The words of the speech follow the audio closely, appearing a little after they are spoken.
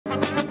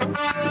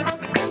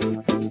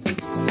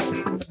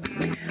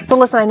So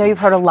listen, I know you've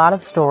heard a lot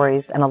of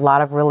stories and a lot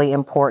of really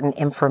important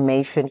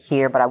information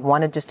here, but I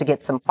wanted just to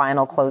get some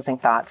final closing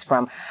thoughts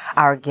from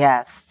our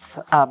guests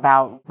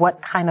about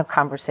what kind of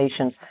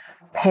conversations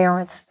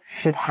parents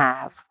should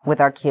have with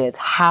our kids,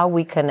 how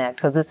we connect,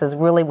 because this is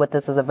really what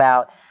this is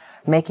about,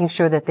 making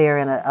sure that they're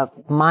in a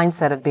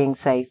mindset of being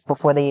safe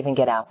before they even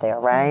get out there,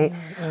 right?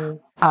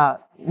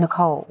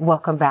 Necole,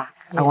 welcome back.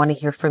 Yes. I want to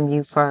hear from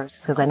you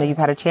first, because I know you've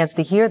had a chance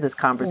to hear this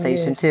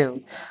conversation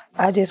too.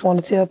 I just want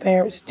to tell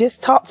parents,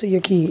 just talk to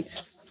your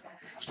kids.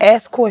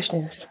 Ask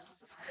questions.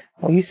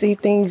 When you see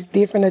things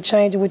different or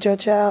changing with your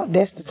child,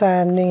 that's the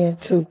time then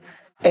to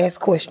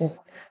ask questions.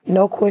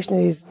 No question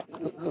is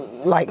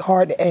like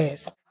hard to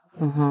ask.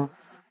 Mm-hmm.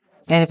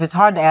 And if it's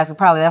hard to ask,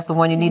 probably that's the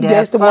one you need to ask first,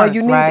 that's the one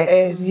you need right? to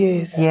ask,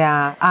 yes.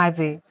 Yeah,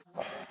 Ivy.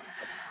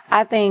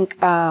 I think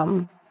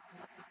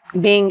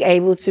being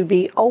able to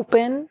be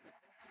open,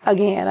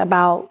 again,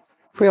 about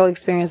real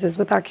experiences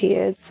with our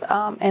kids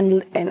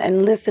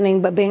and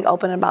listening, but being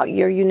open about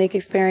your unique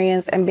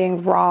experience and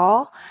being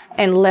raw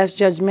and less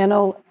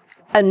judgmental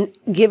and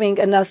giving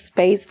enough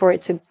space for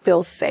it to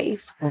feel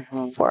safe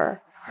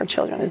for our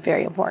children is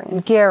very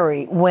important.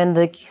 Gary, when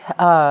the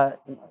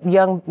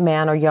young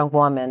man or young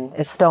woman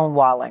is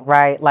stonewalling,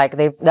 right? Like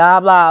they've blah,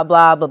 blah,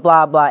 blah, blah,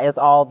 blah, blah is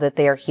all that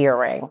they're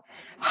hearing.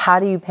 How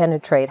do you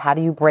penetrate? How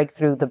do you break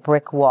through the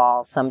brick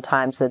wall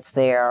sometimes that's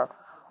there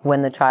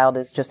when the child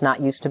is just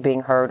not used to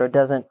being heard or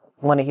doesn't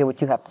want to hear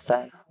what you have to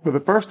say? Well, the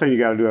first thing you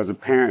got to do as a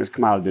parent is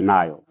come out of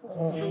denial.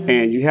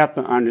 And you have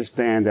to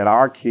understand that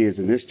our kids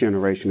in this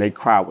generation, they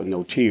cry with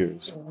no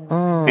tears.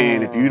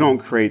 And if you don't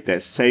create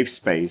that safe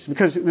space,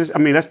 because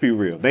let's be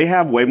real, they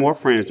have way more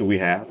friends than we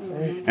have,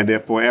 and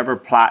they're forever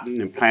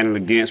plotting and planning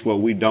against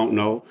what we don't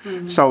know.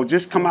 So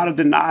just come out of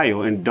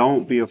denial and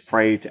don't be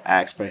afraid to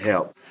ask for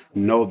help.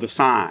 Know the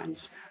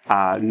signs,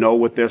 know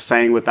what they're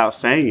saying without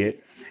saying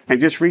it, and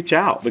just reach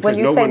out. Because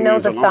when you say know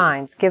the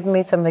signs, give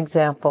me some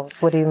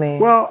examples. What do you mean?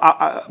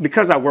 Well,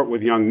 because I work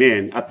with young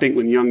men, I think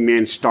when young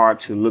men start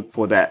to look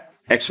for that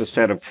extra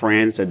set of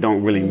friends that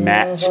don't really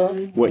match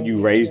what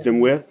you raised them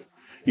with,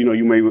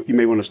 you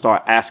may want to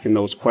start asking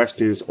those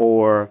questions.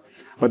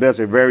 But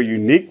there's a very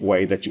unique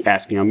way that you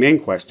ask young men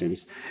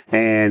questions,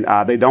 and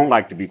they don't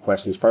like to be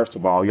questions. First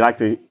of all, you like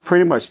to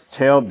pretty much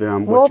tell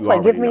them what you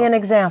already know. Give me an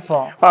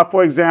example.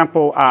 For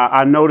example,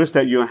 I noticed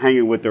that you're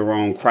hanging with the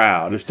wrong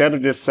crowd. Instead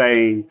of just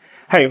saying,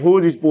 "Hey, who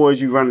are these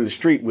boys you running the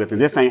street with? And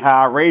this ain't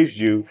how I raised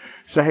you."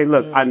 Say, "Hey,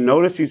 look, I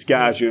noticed these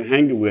guys you're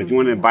hanging with. You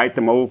want to invite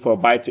them over for a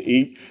bite to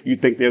eat? You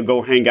think they'll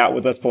go hang out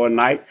with us for a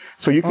night?"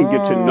 So you can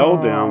get to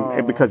know them.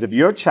 And because if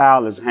your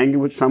child is hanging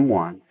with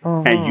someone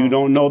and you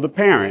don't know the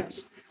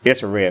parents,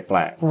 it's a red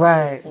flag.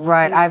 Right.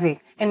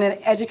 Ivy. In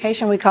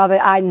education, we call it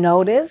I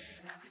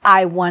notice,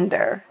 I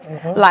wonder.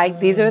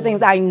 Like, these are the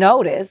things I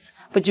notice,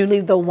 but you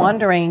leave the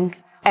wondering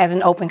as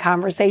an open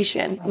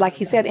conversation. Like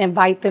he said,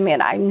 invite them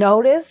in. I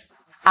notice,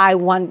 I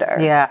wonder.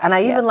 Yeah, and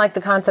I even like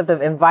the concept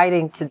of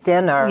inviting to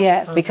dinner.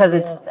 Yes.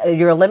 Because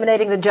you're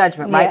eliminating the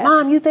judgment, right?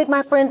 Mom, you think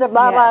my friends are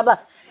blah, blah, blah.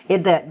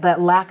 That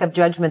lack of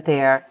judgment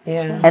there,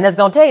 and it's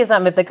gonna tell you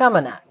something if they come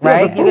or not,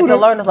 right? You get to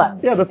learn a lot.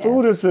 Yeah, the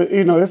food is,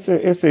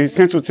 it's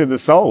essential to the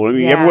soul. I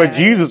mean, everywhere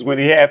Jesus when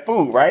he had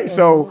food, right?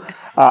 So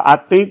I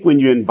think when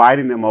you're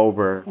inviting them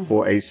over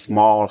for a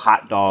small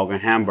hot dog and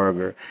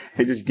hamburger,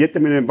 and just get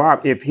them in an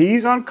environment. If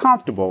he's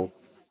uncomfortable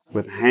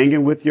with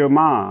hanging with your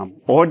mom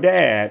or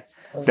dad,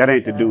 that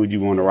ain't the dude you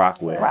want to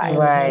rock with.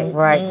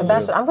 Right.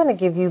 Sebastian, I'm going to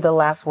give you the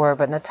last word,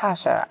 but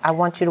Natosha, I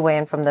want you to weigh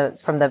in from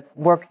the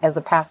work as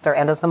a pastor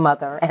and as a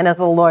mother and as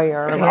a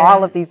lawyer, and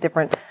all of these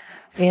different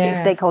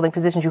stakeholding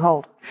positions you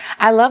hold.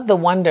 I love the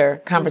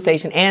wonder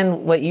conversation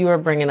and what you were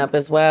bringing up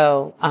as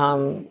well,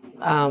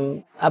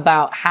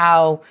 about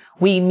how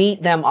we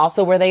meet them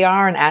also where they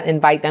are and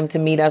invite them to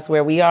meet us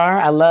where we are.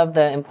 I love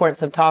the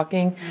importance of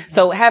talking.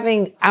 So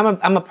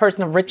I'm a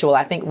person of ritual.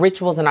 I think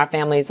rituals in our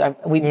families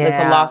it's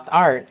a lost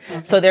art.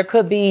 So there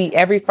could be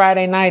every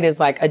Friday night is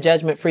like a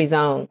judgment-free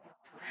zone.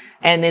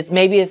 And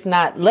maybe it's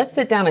not, let's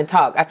sit down and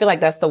talk. I feel like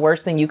that's the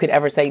worst thing you could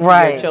ever say to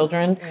your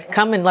children.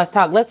 Come and let's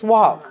talk. Let's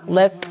walk.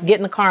 Let's get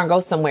in the car and go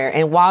somewhere.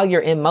 And while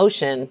you're in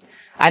motion,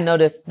 I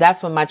noticed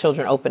that's when my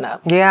children open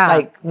up. Yeah.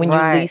 Like when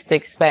you least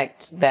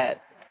expect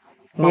that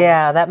moment.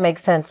 Yeah, that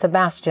makes sense.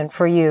 Sebastian,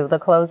 for you, the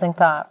closing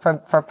thought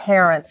for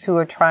parents who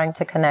are trying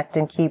to connect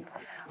and keep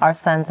our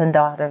sons and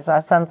daughters,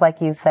 our sons like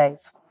you,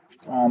 safe.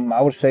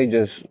 I would say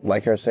just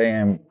like you're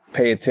saying,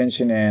 pay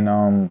attention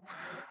and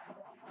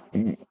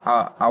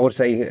I would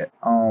say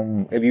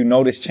if you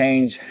notice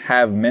change,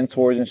 have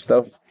mentors and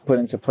stuff put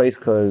into place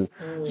because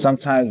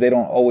sometimes they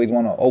don't always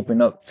want to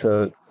open up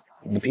to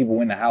the people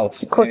in the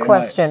house. Quick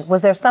question.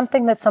 Was there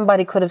something that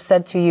somebody could have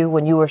said to you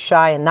when you were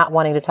shy and not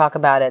wanting to talk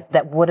about it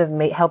that would have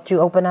helped you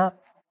open up?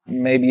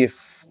 Maybe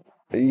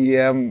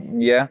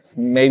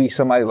maybe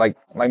somebody like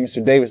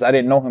Mr. Davis. I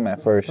didn't know him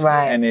at first.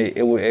 Right. And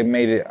it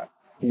made it,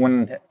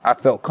 when I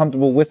felt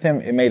comfortable with him,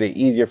 it made it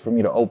easier for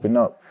me to open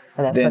up.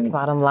 That's the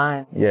bottom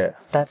line. Yeah.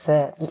 That's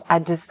it. I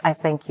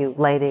thank you,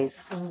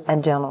 ladies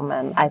and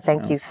gentlemen. I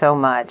thank you so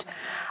much.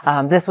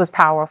 This was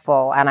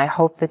powerful, and I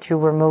hope that you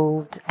were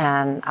moved,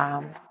 and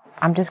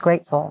I'm just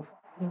grateful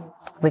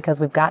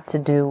because we've got to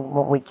do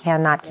what we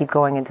cannot keep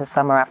going into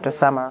summer after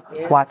summer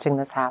watching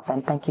this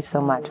happen. Thank you so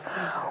much.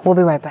 We'll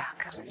be right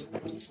back.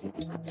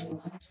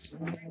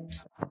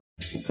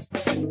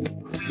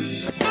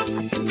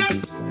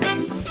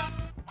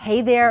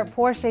 Hey there,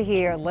 Portia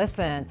here.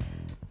 Listen,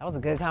 that was a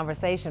good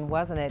conversation,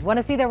 wasn't it? Want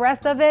to see the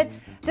rest of it?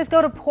 Just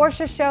go to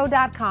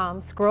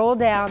PortiaShow.com, scroll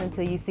down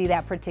until you see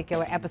that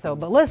particular episode.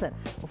 But listen,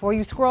 before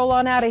you scroll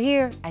on out of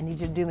here, I need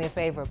you to do me a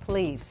favor,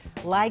 please.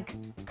 Like,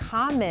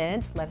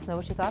 comment, let us know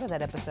what you thought of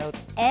that episode,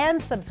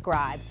 and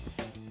subscribe.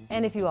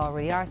 And if you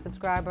already are a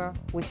subscriber,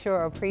 we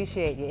sure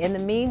appreciate you. In the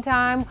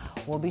meantime,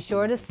 we'll be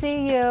sure to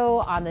see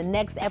you on the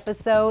next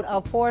episode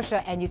of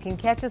Portia, and you can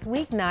catch us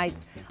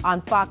weeknights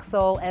on Fox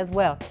Soul as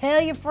well.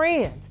 Tell your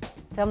friends.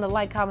 Tell them to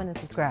like, comment, and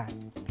subscribe.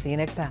 See you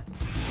next time.